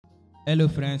Hello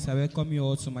friends, I welcome you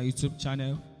all to my YouTube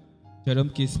channel,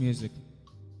 Jeromekeys Music.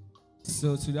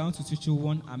 So today I want to teach you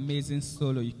one amazing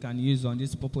solo you can use on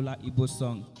this popular Igbo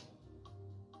song.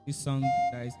 This song,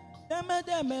 guys. Deme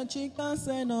deme chicken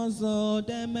senozo,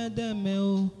 deme deme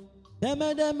o.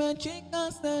 Deme deme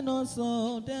chicken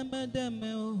senozo, deme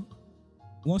deme o.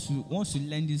 Once you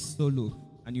learn this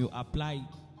solo and you apply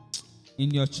it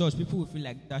in your church, people will feel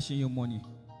like dashing you money.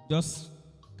 Just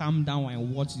calm down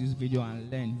and watch this video and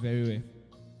learn very well.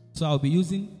 So I'll be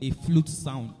using a flute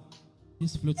sound.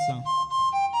 This flute sound.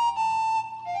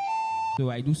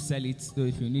 So I do sell it. So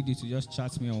if you need it, you just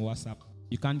chat me on WhatsApp.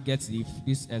 You can't get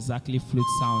this exactly flute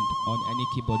sound on any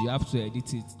keyboard. You have to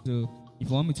edit it. So if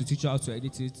you want me to teach you how to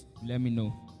edit it, let me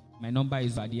know. My number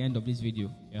is at the end of this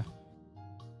video. Yeah.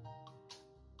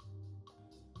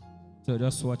 So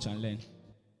just watch and learn.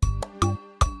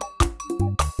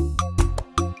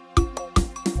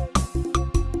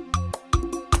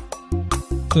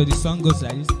 So the song goes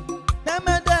like this.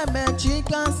 Deme deme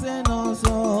chicken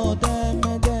senozo,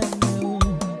 deme deme o.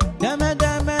 Deme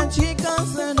deme chicken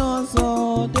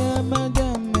senozo, deme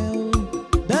deme o.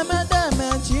 Deme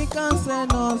deme chicken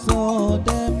senozo,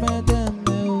 deme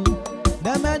deme o.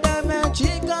 Deme deme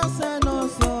chicken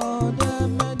senozo,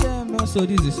 deme deme. So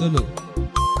this is the solo.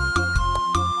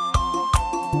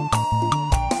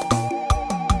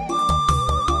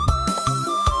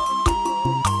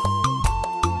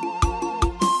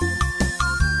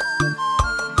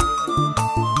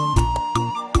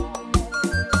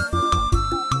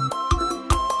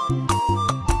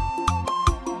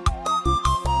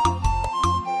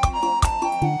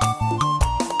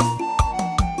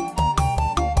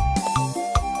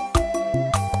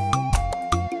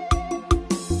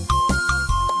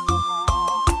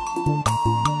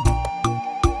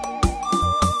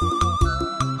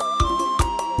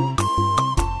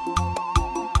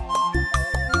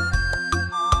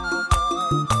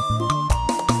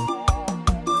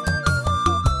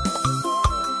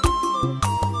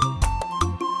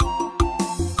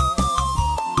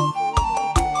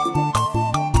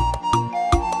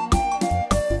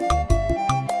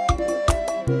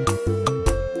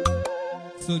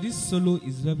 So this solo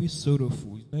is very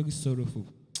sorrowful. It's very sorrowful.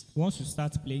 Once you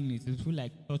start playing it, it feels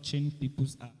like touching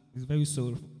people's heart. It's very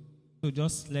sorrowful. So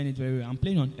just learn it very well. I'm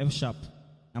playing on F sharp.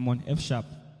 I'm on F sharp.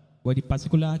 But the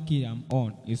particular key I'm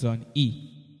on is on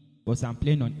E. But I'm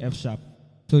playing on F sharp.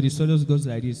 So the solo goes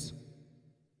like this.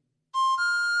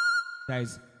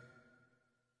 Guys.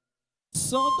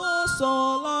 So do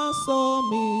sol la so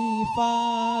mi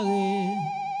fa re.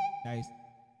 Guys.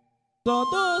 So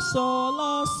do sol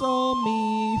la so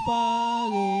mi fa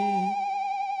re.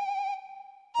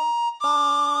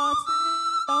 Fa si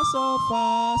la so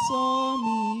fa so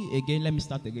mi. Again, let me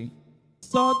start again.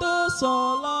 So do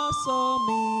sol la so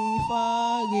mi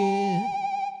fa re.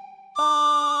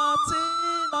 Fa si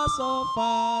la so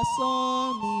fa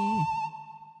so mi.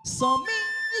 So mi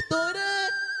do re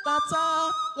la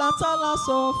ta la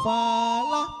so fa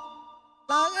la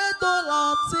re do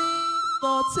la ti.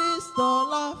 So ti so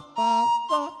la fa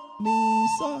so mi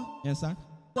so. Yes sir.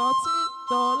 So ti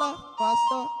so la fa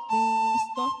so mi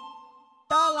so.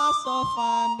 Da la so fa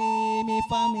mi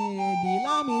fa mi re di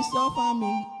la mi so fa mi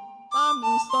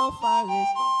so fa re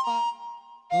so fa.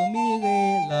 Do mi re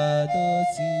la do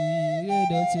ti la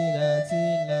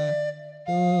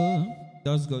do.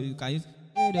 Just go. You can use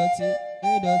re do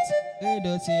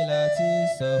ti la ti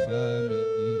so fa mi.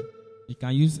 You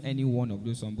can use any one of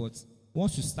those ones, but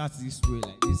once you start this way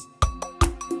like this.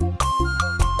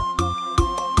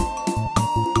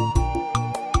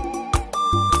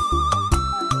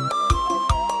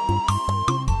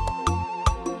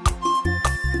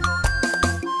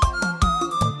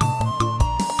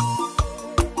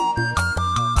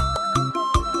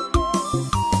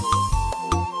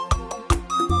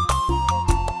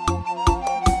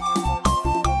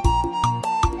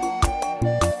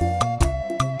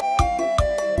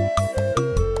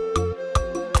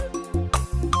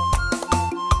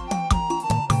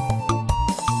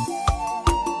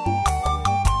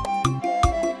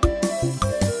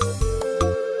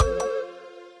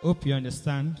 Hope you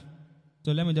understand.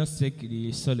 So let me just take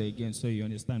the solo again so you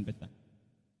understand better.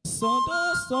 So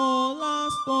do sol la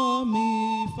so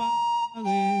mi fa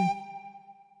re.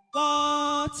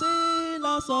 La ti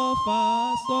la so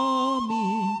fa so mi.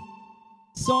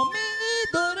 So mi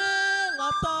do re la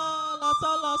ta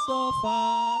la so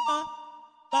fa la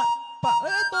pa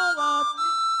re do la ti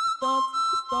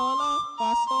so la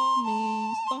fa so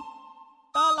mi so.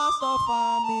 Da la so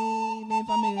fa mi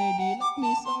fa mi re di la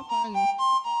mi so fa re so.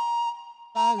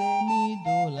 Fa re mi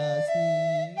do la si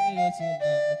re do ti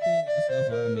la ti la so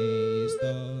fa mi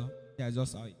so. Yeah,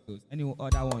 That's just how it goes. Any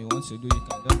other one you want to do, you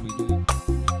can just redo it.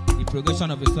 The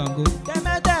progression of the song goes.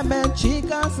 Deme,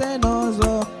 chica se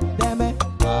nozo. Deme,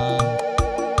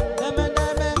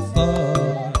 so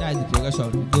that is the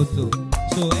progression. We go to.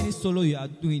 So any solo you are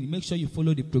doing, make sure you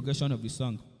follow the progression of the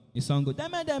song. The song goes.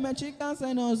 Deme, chica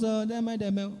se nozo. Deme,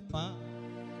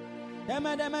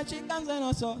 chica se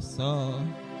nozo. So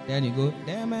then you go.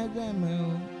 Deme,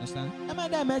 understand?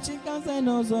 Deme, chica se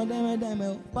nozo. Deme,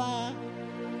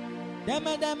 so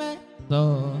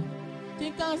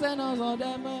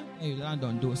you land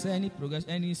on those. So any progress,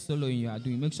 any solo you are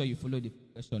doing, make sure you follow the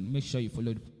progression. Make sure you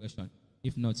follow the progression.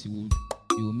 If not, you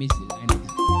will miss the line.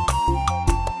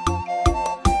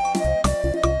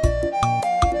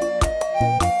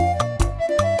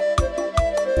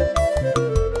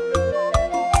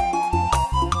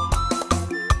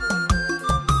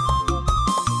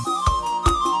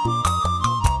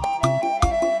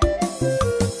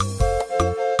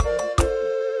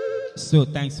 So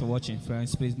thanks for watching,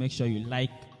 friends. Please make sure you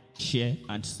like, share,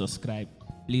 and subscribe.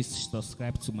 Please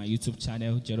subscribe to my YouTube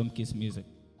channel, Jeromekeys Music.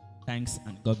 Thanks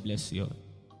and God bless you all.